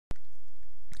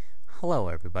Hello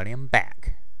everybody, I'm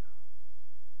back.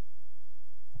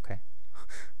 Okay.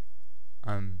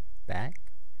 I'm back?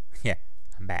 Yeah,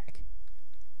 I'm back.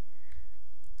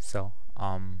 So,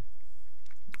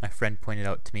 my friend pointed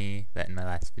out to me that in my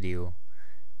last video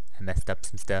I messed up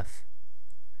some stuff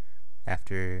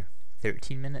after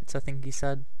 13 minutes, I think he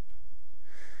said.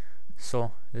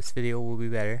 So, this video will be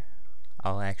better.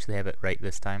 I'll actually have it right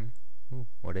this time. Ooh,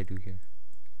 what'd I do here?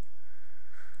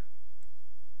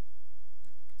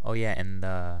 Oh yeah, and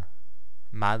the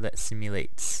mod that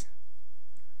simulates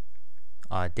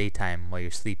daytime while you're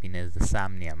sleeping is the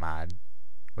Somnia mod,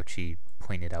 which he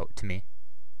pointed out to me.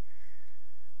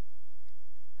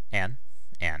 And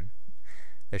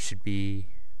there should be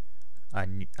a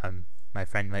new, my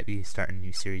friend might be starting a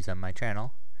new series on my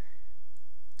channel.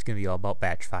 It's gonna be all about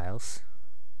batch files.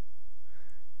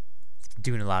 He's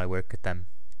doing a lot of work with them.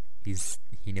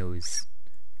 He knows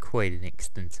quite an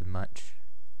extensive much.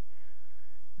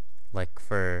 Like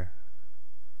for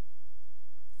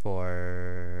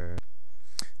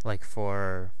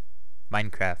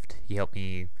Minecraft, he helped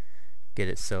me get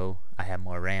it so I have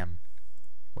more RAM,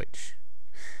 which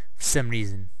for some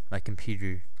reason my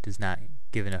computer does not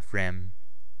give enough RAM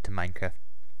to Minecraft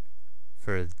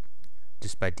for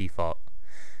just by default.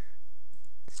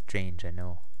 Strange, I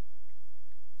know.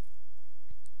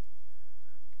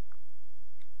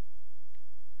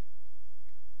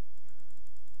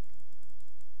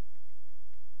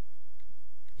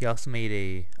 He also made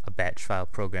a batch file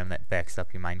program that backs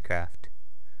up your Minecraft,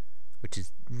 which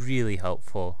is really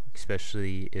helpful,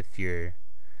 especially if you're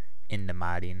into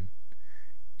modding.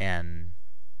 And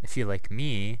if you're like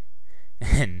me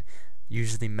and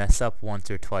usually mess up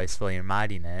once or twice while you're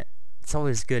modding it, it's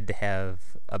always good to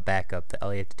have a backup that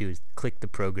all you have to do is click the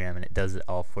program and it does it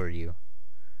all for you.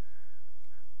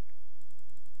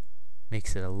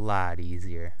 Makes it a lot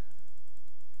easier.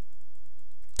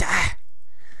 Ah!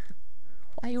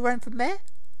 Why you run from me?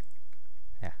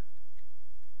 Yeah.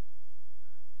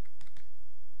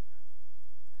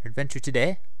 Adventure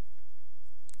today?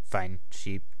 Find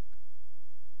sheep.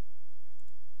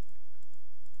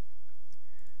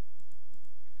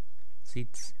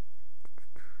 Seeds.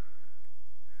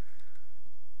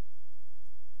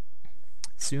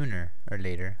 Sooner or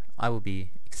later, I will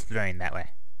be exploring that way.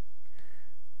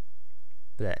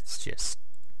 But that's just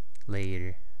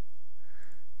later.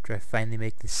 After I finally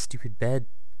make this stupid bed.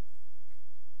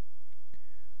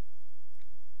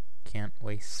 Can't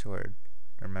waste sword.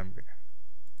 Remember.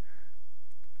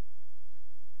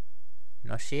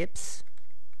 No sheeps.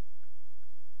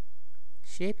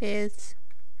 Sheepies.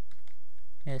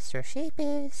 Mr.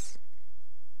 Sheepies.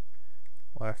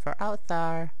 Or for out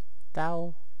there,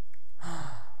 thou.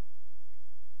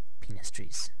 Penis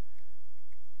trees.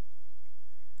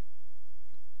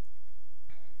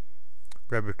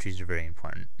 Rubber trees are very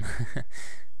important.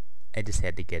 I just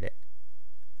had to get it.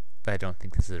 But I don't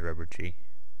think this is a rubber tree.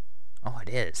 Oh, it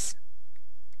is.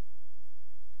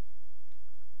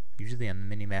 Usually on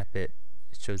the minimap it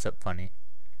shows up funny.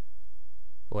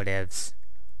 Whatevs.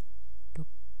 Dop.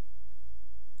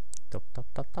 Dop, dop,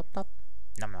 dop, dop, dop.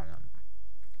 Nom, nom, nom.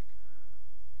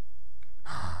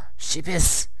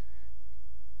 Sheepis!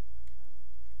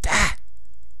 Ah!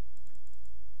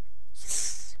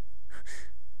 Yes!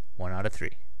 1 out of 3.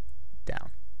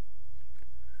 Down.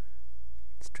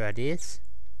 Let's try this.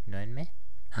 You know me?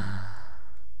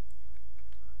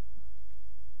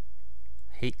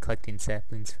 Hate collecting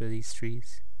saplings for these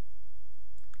trees.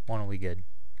 One will be good.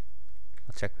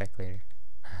 I'll check back later.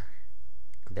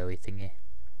 Glowy thingy.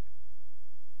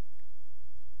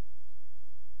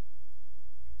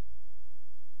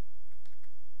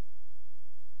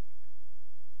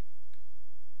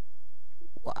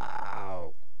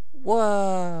 Wow!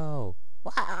 Whoa!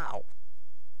 Wow!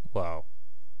 Whoa.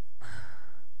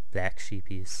 Black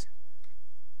sheepies.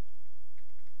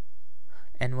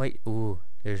 And wait, ooh,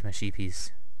 there's my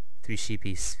sheepies. 3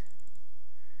 sheepies.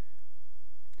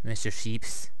 Mr.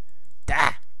 Sheeps.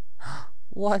 Ah!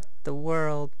 What the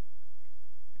world?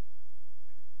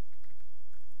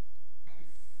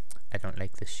 I don't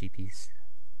like the sheepies.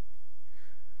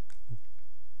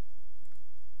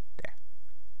 There.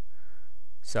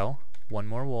 So, 1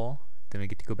 more wool, then we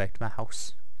get to go back to my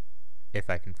house. If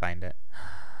I can find it.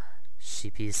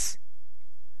 Sheepies.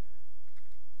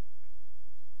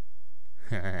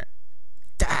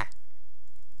 Ah!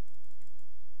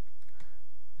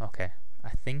 Okay,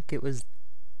 I think it was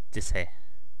this hay.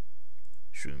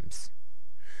 Shrooms.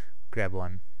 Grab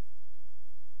one.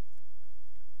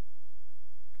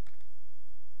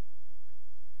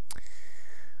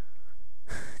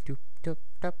 Doop doop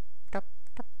doop doop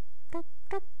doop doop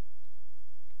doop.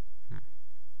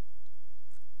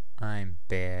 I'm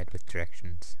bad with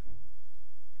directions.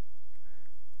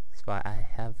 That's why I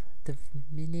have the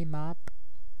mini-map.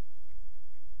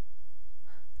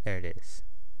 There it is.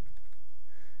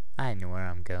 I know where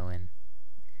I'm going.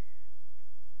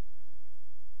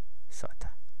 Sorta.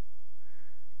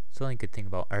 It's the only good thing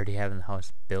about already having the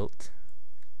house built.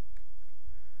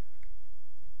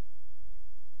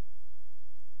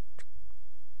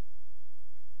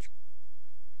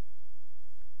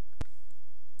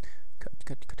 Cut.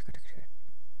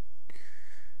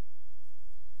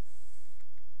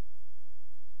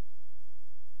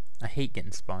 I hate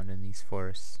getting spawned in these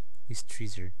forests. These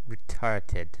trees are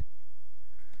retarded.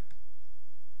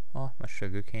 Oh, my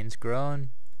sugarcane's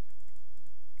grown.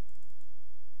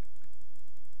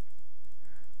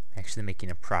 I'm actually making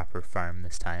a proper farm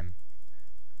this time.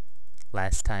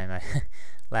 Last time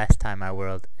I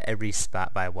whirled every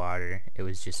spot by water. It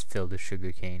was just filled with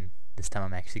sugarcane. This time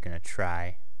I'm actually gonna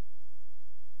try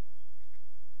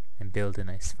and build a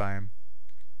nice farm.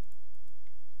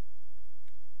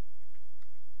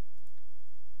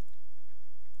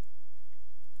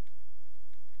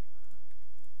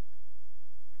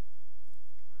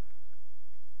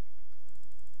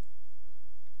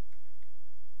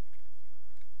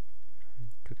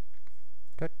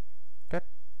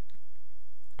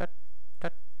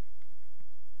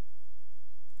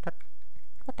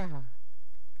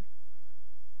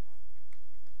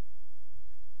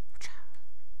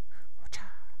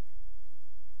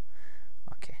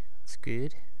 Okay, that's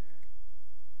good.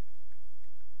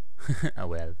 Oh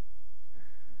well.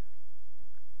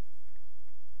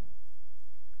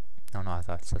 Oh no, I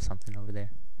thought I saw something over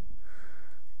there.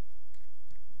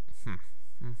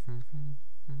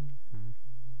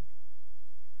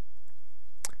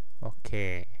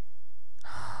 Okay.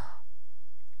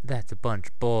 That's a bunch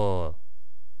ball.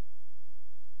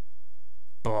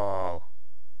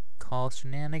 Call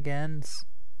shenanigans.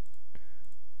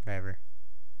 Whatever.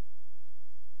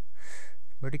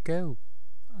 Where'd it go?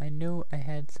 I know I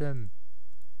had some.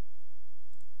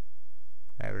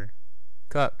 Whatever.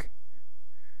 Cook.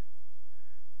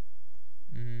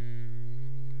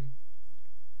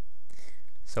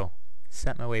 So,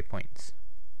 set my waypoints.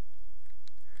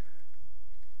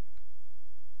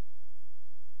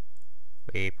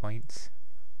 Waypoints.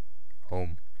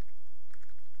 Home.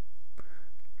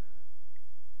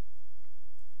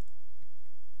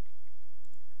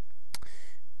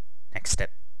 Next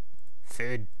step.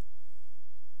 Food.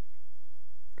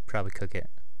 Probably cook it.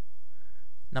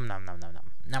 Nom nom nom nom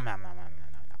nom. Nom nom nom nom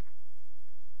nom nom nom.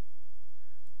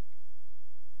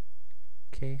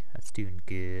 Okay, that's doing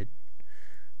good.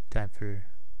 Time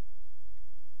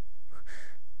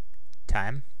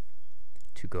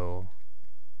to go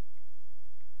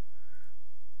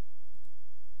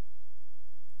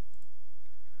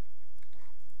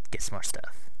get some more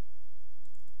stuff.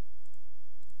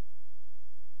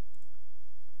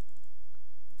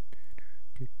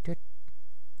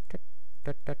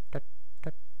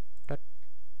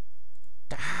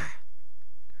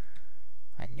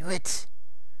 I knew it.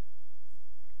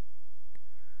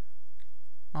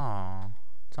 Aw,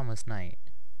 it's almost night.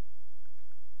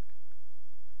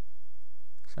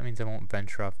 So that means I won't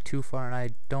venture off too far, and I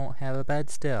don't have a bed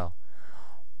still.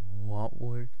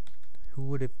 Who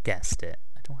would have guessed it?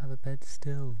 I don't have a bed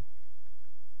still.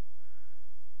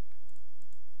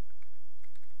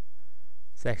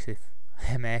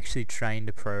 I'm actually trying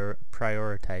to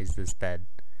prioritize this bed.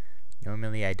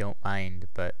 Normally I don't mind,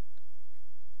 but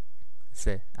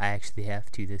I actually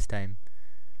have to this time.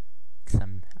 Cause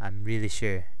I'm really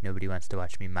sure nobody wants to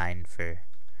watch me mine for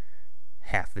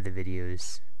half of the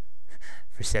videos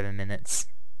for 7 minutes.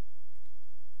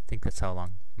 I think that's how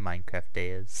long Minecraft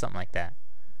Day is, something like that.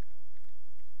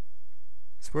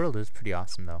 This world is pretty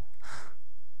awesome though.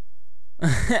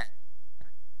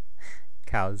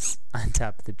 Cows on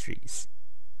top of the trees.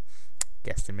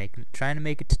 Guess they're trying to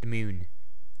make it to the moon.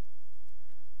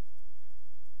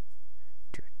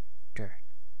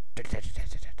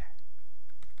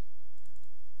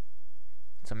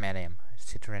 So mad I am.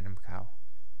 Just hit a random cow.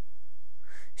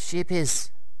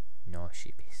 Sheepies! No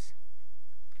sheepies.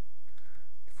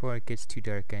 Before it gets too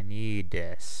dark, I need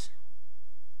this.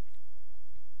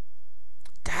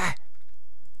 Da!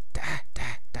 Da!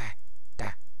 Da! Da!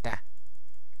 Da! Da!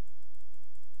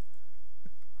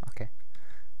 Okay.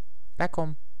 Back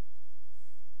home.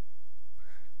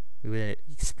 We will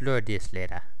explore this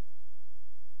later.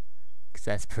 Because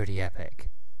that's pretty epic.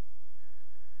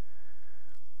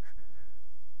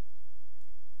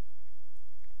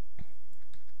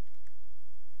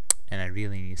 And I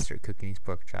really need to start cooking these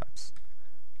pork chops.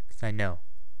 Because I know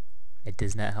it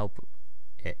does not help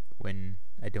it when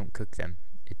I don't cook them.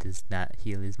 it does not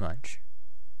heal as much.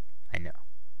 I know.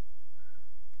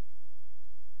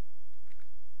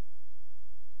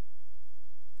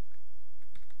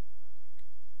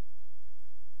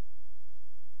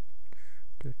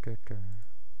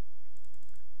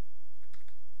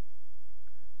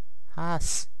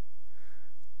 Haas,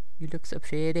 you look so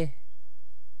pretty.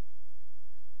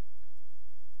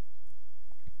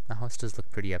 My house does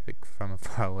look pretty epic from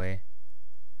far away.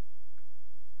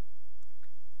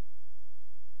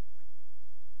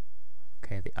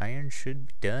 Okay, the iron should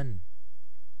be done.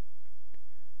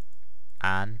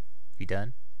 You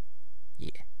done? Yeah.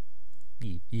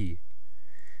 Yeah.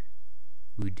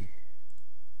 Wood.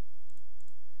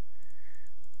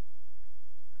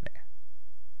 There.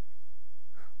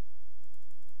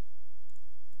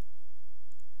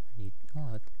 I need.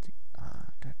 Oh,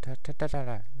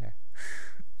 there.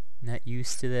 Not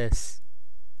used to this.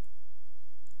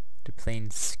 To playing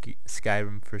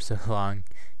Skyrim for so long.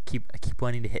 I keep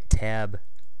wanting to hit tab.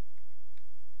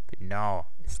 But no,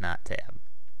 it's not tab.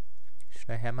 Should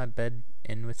I have my bed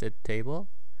in with a table?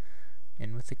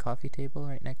 In with the coffee table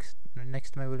right next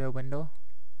to my little window?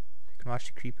 So I can watch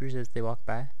the creepers as they walk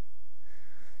by?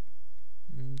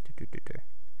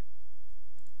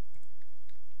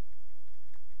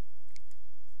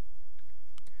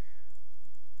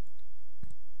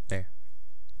 There.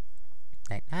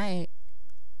 Night night.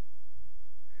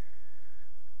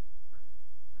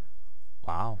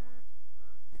 Wow.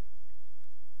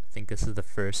 I think that was the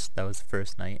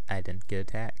first night I didn't get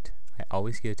attacked. I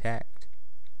always get attacked.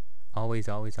 Always,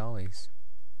 always, always.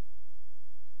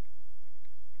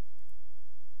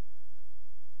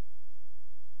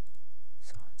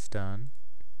 So it's done.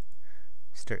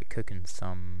 Start cooking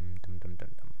some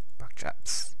pork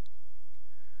chops.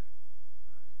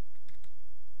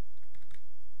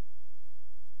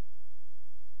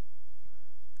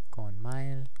 Going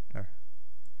mile or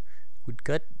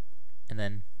woodcut, and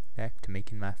then back to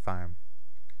making my farm.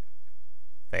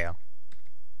 Fail.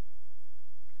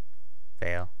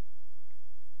 Fail.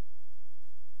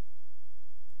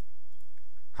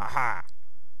 Haha!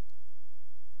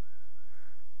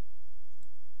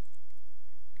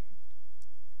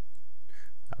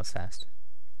 That was fast.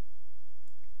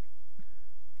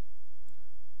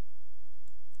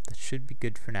 That should be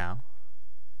good for now.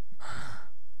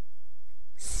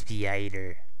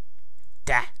 Spider.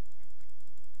 Da!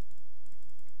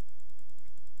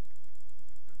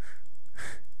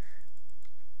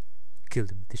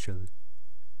 Killed him with the shovel.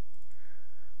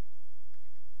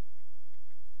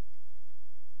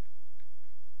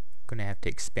 Gonna have to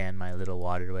expand my little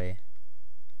waterway.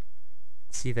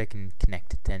 See if I can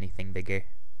connect it to anything bigger.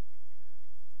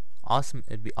 Awesome,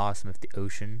 it'd be awesome if the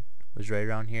ocean was right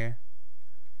around here.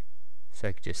 So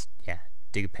I could just, yeah,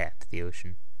 dig a path to the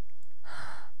ocean.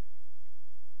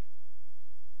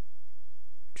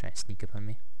 Trying to sneak up on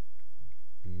me?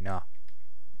 No.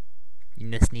 You're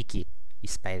not sneaky, you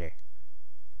spider.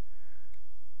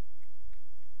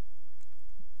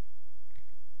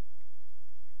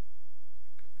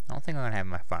 I don't think I'm gonna have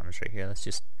my farmers right here. That's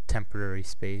just temporary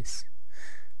space.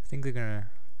 I think they're gonna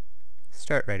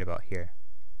start right about here.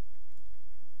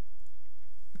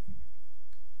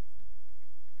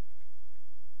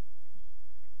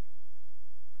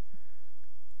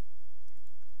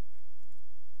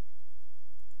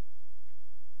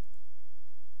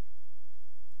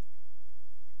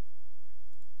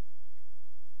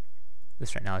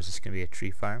 This right now is just gonna be a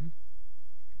tree farm.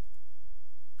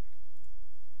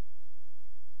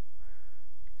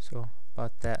 So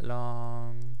about that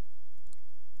long.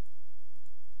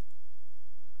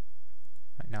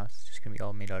 Right now it's just gonna be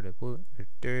all made out of wood or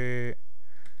dirt.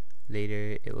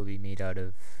 Later it will be made out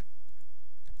of,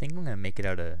 I think I'm gonna make it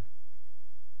out of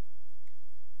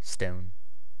stone.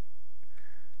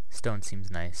 Stone seems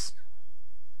nice.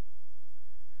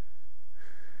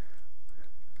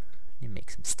 Need to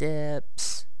make some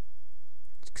steps.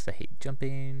 Just 'cause I hate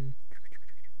jumping.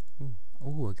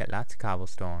 Ooh, I got lots of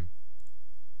cobblestone.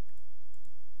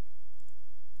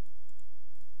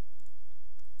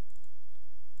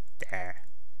 There.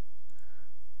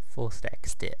 Full stack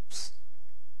steps.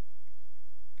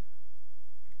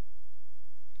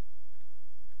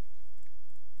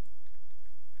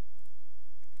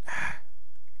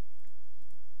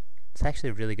 It's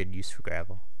actually a really good use for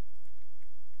gravel.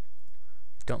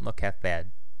 Don't look half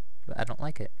bad, but I don't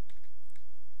like it.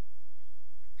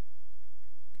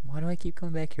 Why do I keep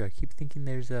coming back here? I keep thinking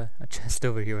there's a chest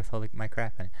over here with all my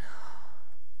crap in it.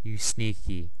 You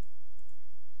sneaky.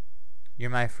 You're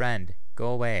my friend. Go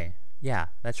away. Yeah,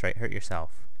 that's right. Hurt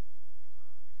yourself.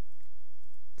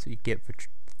 That's what you get for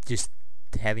just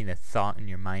having the thought in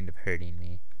your mind of hurting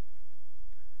me.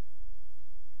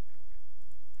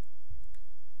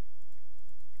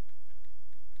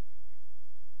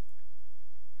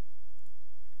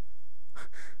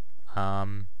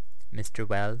 Mr.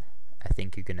 Well, I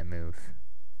think you're gonna move.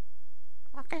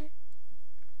 Okay.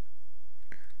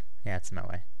 Yeah, it's my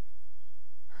way.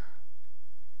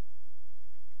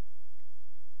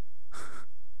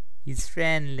 He's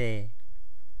friendly.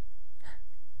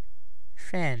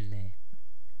 Friendly.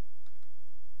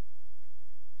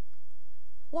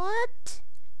 What?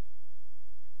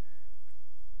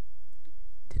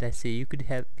 Did I say you could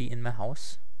be in my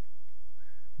house?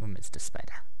 Oh, Mr.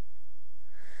 Spider.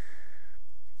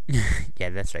 Yeah,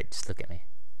 that's right. Just look at me.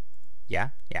 Yeah?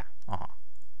 Yeah. Uh-huh.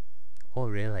 Oh,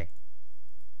 really?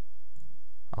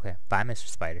 Okay. Bye, Mr.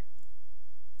 Spider.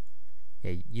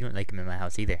 Yeah, you don't like him in my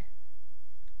house either.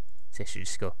 So I should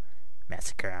just go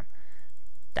massacre him.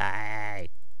 Die!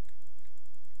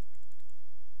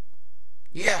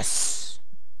 Yes!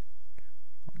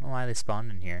 I don't know why they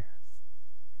spawned in here.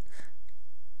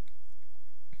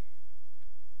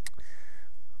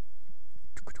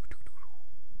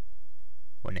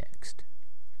 What next?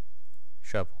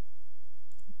 Shovel.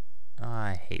 Oh,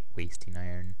 I hate wasting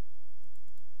iron.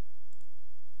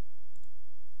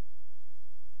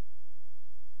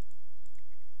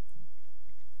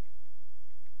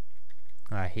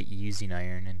 Oh, I hate using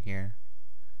iron in here.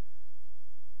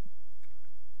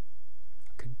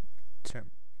 I could start...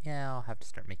 Yeah, I'll have to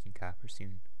start making copper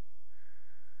soon.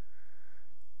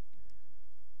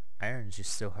 Iron's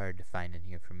just so hard to find in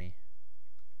here for me.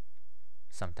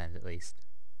 Sometimes at least.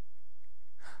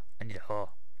 I need a hoe.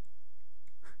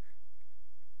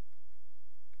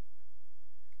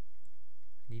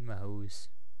 Need my hose.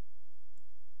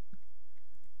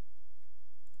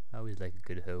 I always like a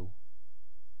good hoe.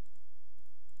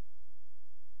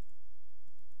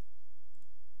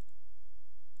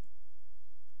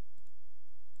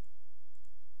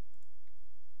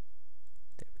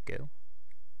 There we go.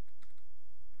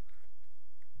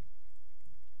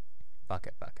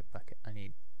 Bucket, bucket, bucket. I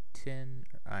need tin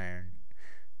or iron.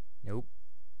 Nope.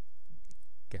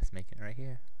 Guess making it right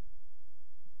here.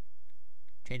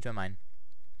 Change my mind.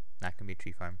 Not gonna be a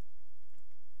tree farm.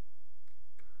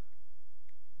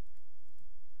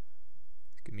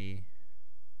 It's gonna be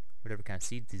whatever kind of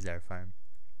seeds these are farm.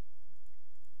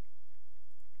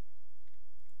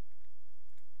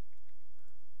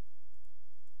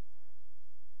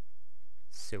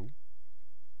 So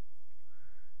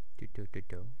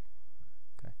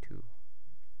got to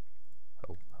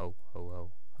ho ho ho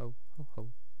ho ho ho ho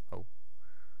ho.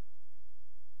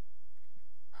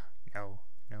 No,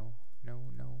 no, no,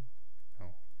 no,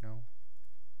 no, no.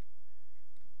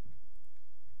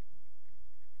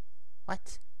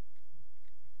 What?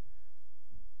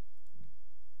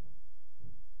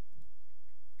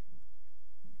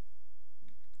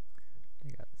 They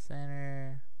got the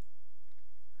center.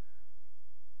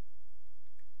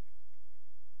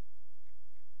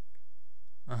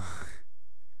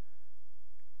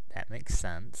 That makes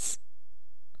sense.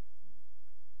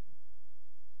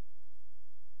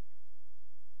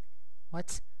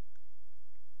 What?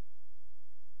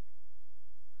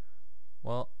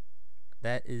 Well,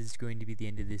 that is going to be the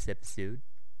end of this episode.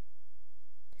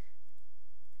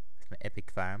 With my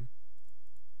epic farm.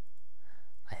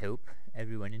 I hope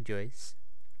everyone enjoys.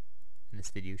 And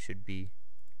this video should be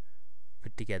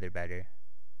put together better,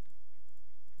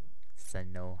 since I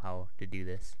know how to do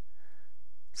this.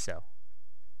 So,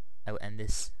 I will end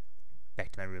this.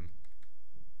 Back to my room.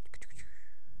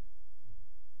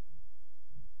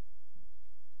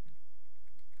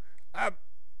 Up!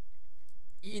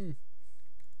 In!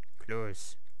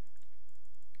 Close.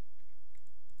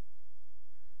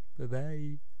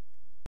 Bye-bye.